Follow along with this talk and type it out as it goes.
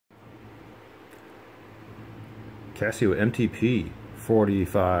Casio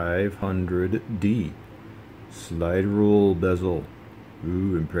MTP4500D. Slide rule bezel.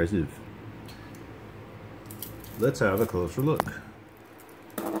 Ooh, impressive. Let's have a closer look.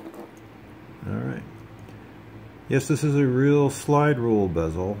 Alright. Yes, this is a real slide rule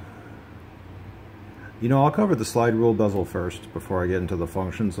bezel. You know, I'll cover the slide rule bezel first before I get into the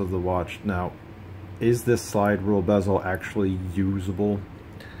functions of the watch. Now, is this slide rule bezel actually usable?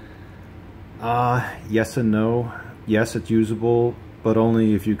 Yes and no. Yes, it's usable, but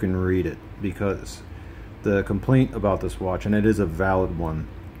only if you can read it, because the complaint about this watch, and it is a valid one,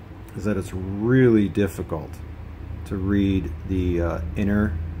 is that it's really difficult to read the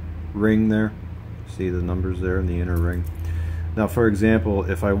inner ring there. See the numbers there in the inner ring? Now, for example,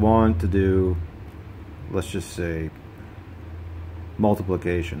 if I want to do, let's just say,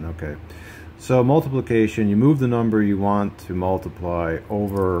 multiplication, okay. So multiplication, you move the number you want to multiply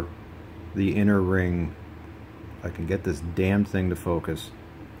over the inner ring. I can get this damn thing to focus.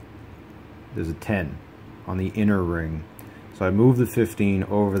 There's a 10 on the inner ring. So I move the 15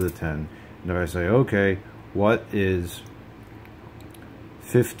 over the 10. And if I say, okay, what is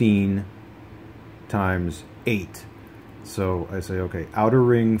 15 times 8? So I say, okay, outer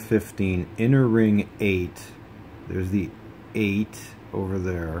ring 15, inner ring 8. There's the 8 over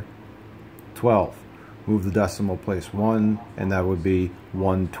there. 12. Move the decimal place 1, and that would be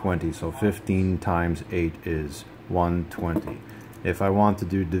 120. So 15 times 8 is 120. If I want to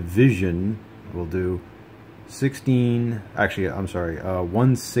do division, we'll do 16, actually, I'm sorry,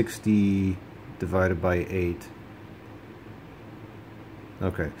 160 divided by 8.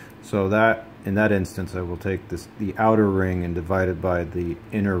 Okay, so that, in that instance, I will take this, the outer ring, and divide it by the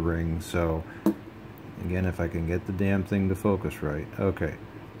inner ring. So, again, if I can get the damn thing to focus right. Okay,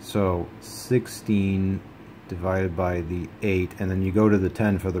 so 16 divided by the 8, and then you go to the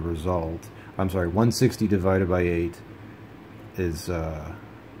 10 for the result. I'm sorry, 160 divided by 8 is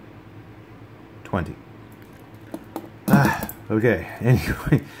 20. Okay,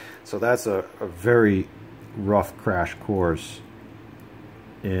 anyway, so that's a very rough crash course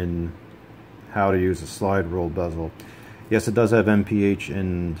in how to use a slide rule bezel. Yes, it does have MPH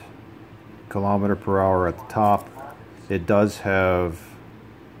and kilometer per hour at the top. It does have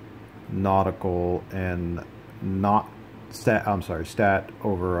nautical and stat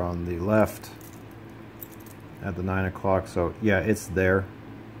over on the left at the 9 o'clock. So yeah, it's there.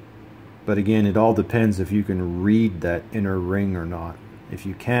 But again, it all depends if you can read that inner ring or not. If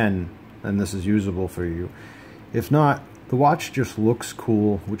you can, then this is usable for you. If not, the watch just looks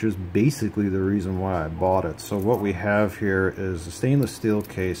cool, which is basically the reason why I bought it. So what we have here is a stainless steel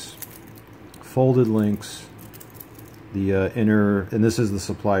case, folded links, the inner, and this is the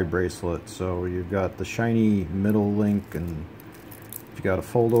supply bracelet. So you've got the shiny middle link, and you've got a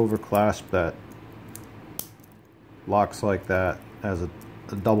fold over clasp that locks like that, as a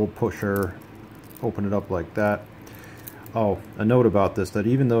double pusher, open it up like that. Oh, a note about this, that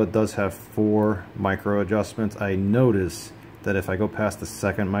even though it does have 4 micro adjustments, I notice that if I go past the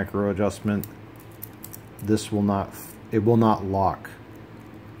second micro adjustment, this will not, it will not lock.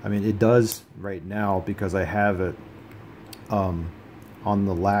 I mean, it does right now because I have it on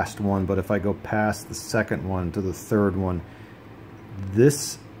the last one, but if I go past the second one to the third one,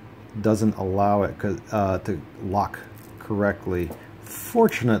 this doesn't allow it to lock correctly.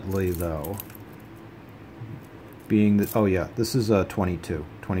 Fortunately, though, being that, oh yeah, this is a 22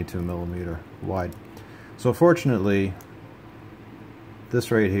 millimeter wide. So fortunately,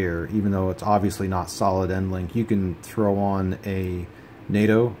 this right here, even though it's obviously not solid end link, you can throw on a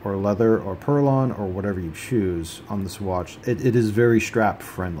NATO or leather or Perlon or whatever you choose on this watch. It is very strap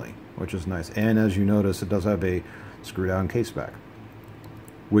friendly, which is nice. And as you notice, it does have a screw down case back,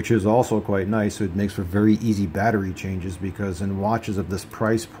 which is also quite nice. It makes for very easy battery changes, because in watches of this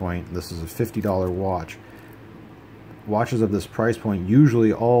price point, this is a $50 watch, watches of this price point,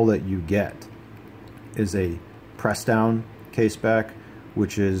 usually all that you get is a press down case back,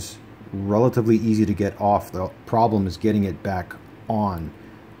 which is relatively easy to get off. The problem is getting it back on.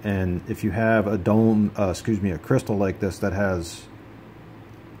 And if you have a dome, a crystal like this that has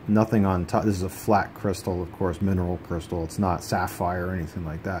nothing on top, this is a flat crystal, of course, mineral crystal, it's not sapphire or anything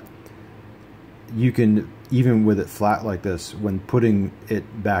like that. You can, even with it flat like this, when putting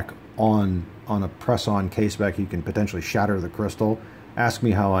it back on a press-on case back, you can potentially shatter the crystal. Ask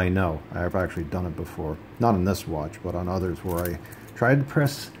me how I know. I've actually done it before. Not on this watch, but on others, where I tried to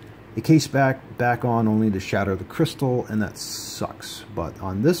press the case back on only to shatter the crystal, and that sucks. But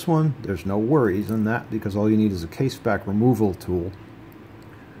on this one, there's no worries on that, because all you need is a case back removal tool,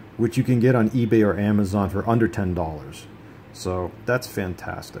 which you can get on eBay or Amazon for under $10. So that's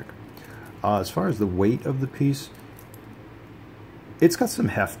fantastic. As far as the weight of the piece, It's got some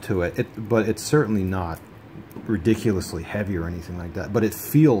heft to it, but it's certainly not ridiculously heavy or anything like that. But it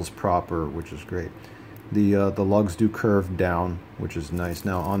feels proper, which is great. The lugs do curve down, which is nice.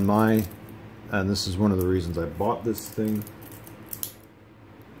 Now on my, and this is one of the reasons I bought this thing,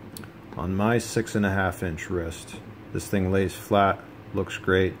 on my 6.5 inch wrist, this thing lays flat, looks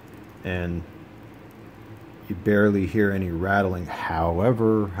great, and you barely hear any rattling.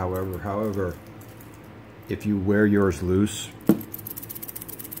 However, if you wear yours loose,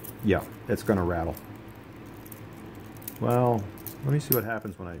 yeah, it's gonna rattle. Well, let me see what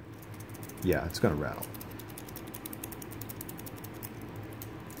happens when yeah, it's gonna rattle.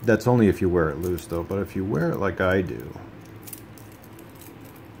 That's only if you wear it loose though, but if you wear it like I do,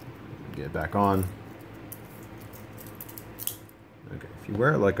 get it back on. Okay, if you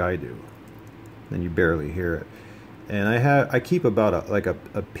wear it like I do, then you barely hear it. And I keep about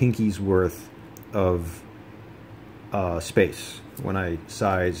a pinky's worth of space when I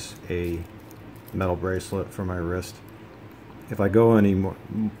size a metal bracelet for my wrist. If I go any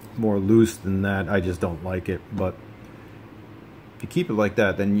more loose than that, I just don't like it. But if you keep it like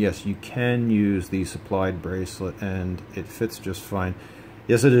that, then yes, you can use the supplied bracelet and it fits just fine.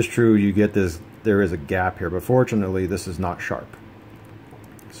 Yes, it is true, you get this, there is a gap here, but fortunately this is not sharp.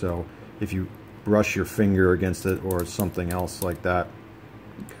 So if you brush your finger against it or something else like that,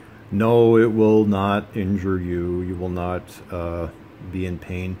 no, it will not injure you. You will not be in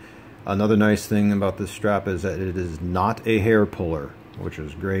pain. Another nice thing about this strap is that it is not a hair puller, which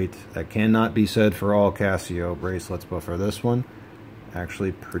is great. That cannot be said for all Casio bracelets, but for this one,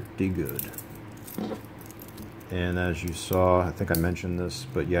 actually pretty good. And as you saw, I think I mentioned this,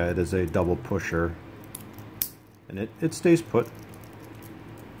 but yeah, it is a double pusher, and it stays put.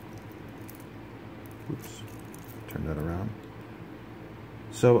 Oops, turn that around.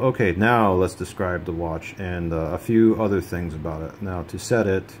 So, okay, now let's describe the watch and a few other things about it. Now, to set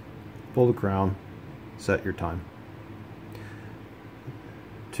it, pull the crown, set your time.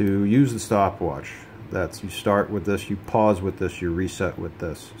 To use the stopwatch, that's, you start with this, you pause with this, you reset with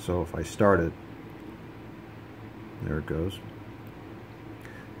this. So if I start it, there it goes.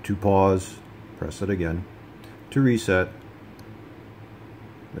 To pause, press it again. To reset,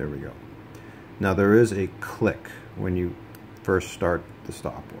 there we go. Now there is a click when you first start the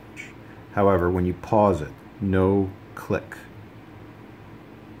stopwatch. However, when you pause it, no click.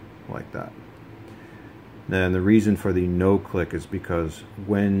 Like that. And the reason for the no click is because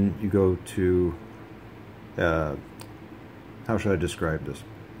when you go to, how should I describe this?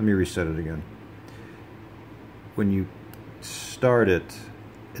 Let me reset it again. When you start it,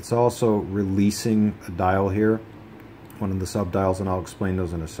 it's also releasing a dial here, one of the sub dials, and I'll explain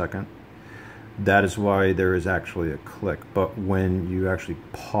those in a second. That is why there is actually a click, but when you actually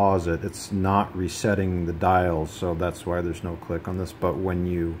pause it, it's not resetting the dials, so that's why there's no click on this. But when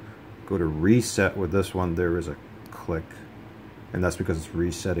you go to reset with this one, there is a click, and that's because it's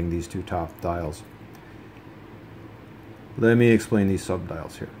resetting these two top dials. Let me explain these sub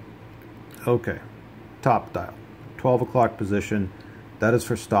dials here. Okay, top dial, 12 o'clock position, that is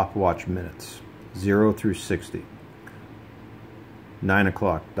for stopwatch minutes, 0 through 60. 9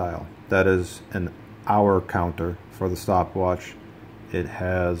 o'clock dial, that is an hour counter for the stopwatch. It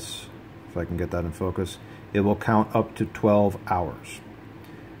has, if I can get that in focus, it will count up to 12 hours.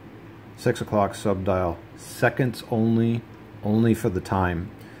 6 o'clock subdial, seconds only for the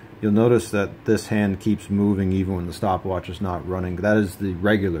time. You'll notice that this hand keeps moving even when the stopwatch is not running. That is the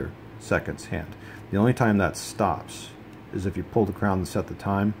regular seconds hand. The only time that stops is if you pull the crown to set the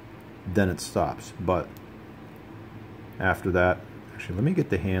time, then it stops. But after that, actually, let me get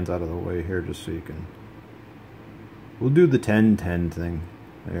the hands out of the way here just so you can, we'll do the 10-10 thing.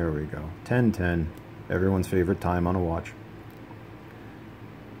 There we go, 10-10, everyone's favorite time on a watch.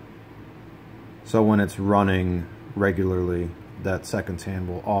 So when it's running regularly, that seconds hand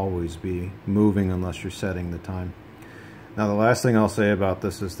will always be moving unless you're setting the time. Now the last thing I'll say about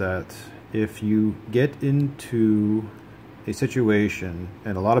this is that if you get into a situation,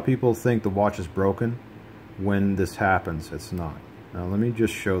 and a lot of people think the watch is broken when this happens, it's not. Now let me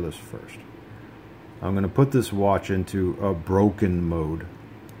just show this first. I'm going to put this watch into a broken mode.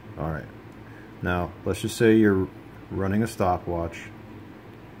 Alright, now let's just say you're running a stopwatch.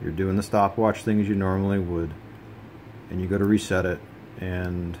 You're doing the stopwatch thing as you normally would, and you go to reset it,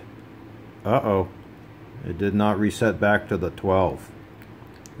 and uh-oh, it did not reset back to the 12.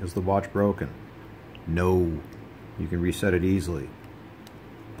 Is the watch broken? No. You can reset it easily.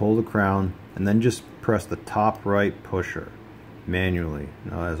 Pull the crown, and then just press the top right pusher manually.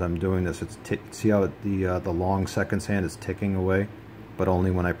 Now as I'm doing this, it's see how the long seconds hand is ticking away, but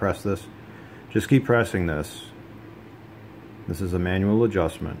only when I press this. Just keep pressing this, This is a manual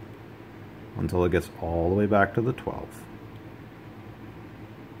adjustment until it gets all the way back to the 12.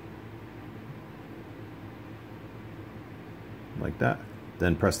 Like that.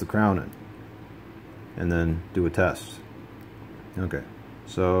 Then press the crown in. And then do a test. Okay.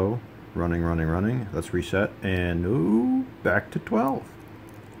 So, running. Let's reset. And ooh, back to 12.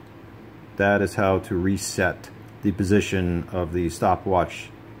 That is how to reset the position of the stopwatch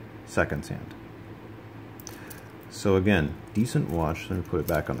seconds hand. So again, decent watch. Let me put it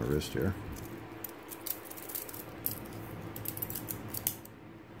back on the wrist here.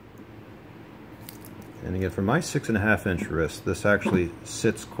 And again, for my 6.5-inch wrist, this actually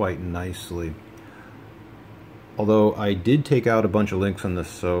sits quite nicely. Although I did take out a bunch of links on this,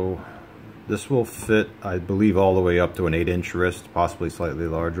 so this will fit, I believe, all the way up to an 8-inch wrist, possibly slightly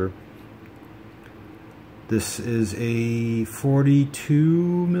larger. This is a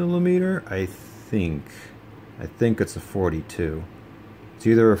 42 millimeter, I think. I think it's a 42. It's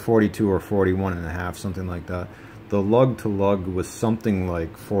either a 42 or 41.5, something like that. The lug to lug was something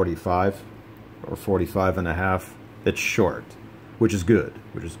like 45 or 45.5. It's short, which is good,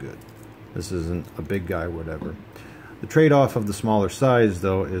 This isn't a big guy, whatever. The trade-off of the smaller size,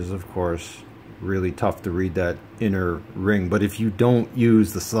 though, is, of course, really tough to read that inner ring. But if you don't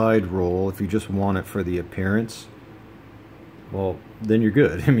use the side roll, if you just want it for the appearance, well, then you're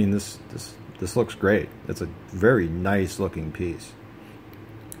good. I mean, this looks great. It's a very nice looking piece.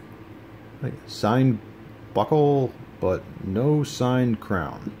 Like, signed buckle, but no signed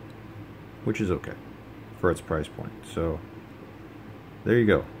crown, which is okay for its price point. So there you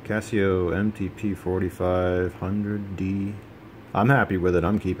go, Casio MTP4500D. I'm happy with it.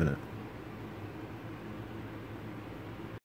 I'm keeping it.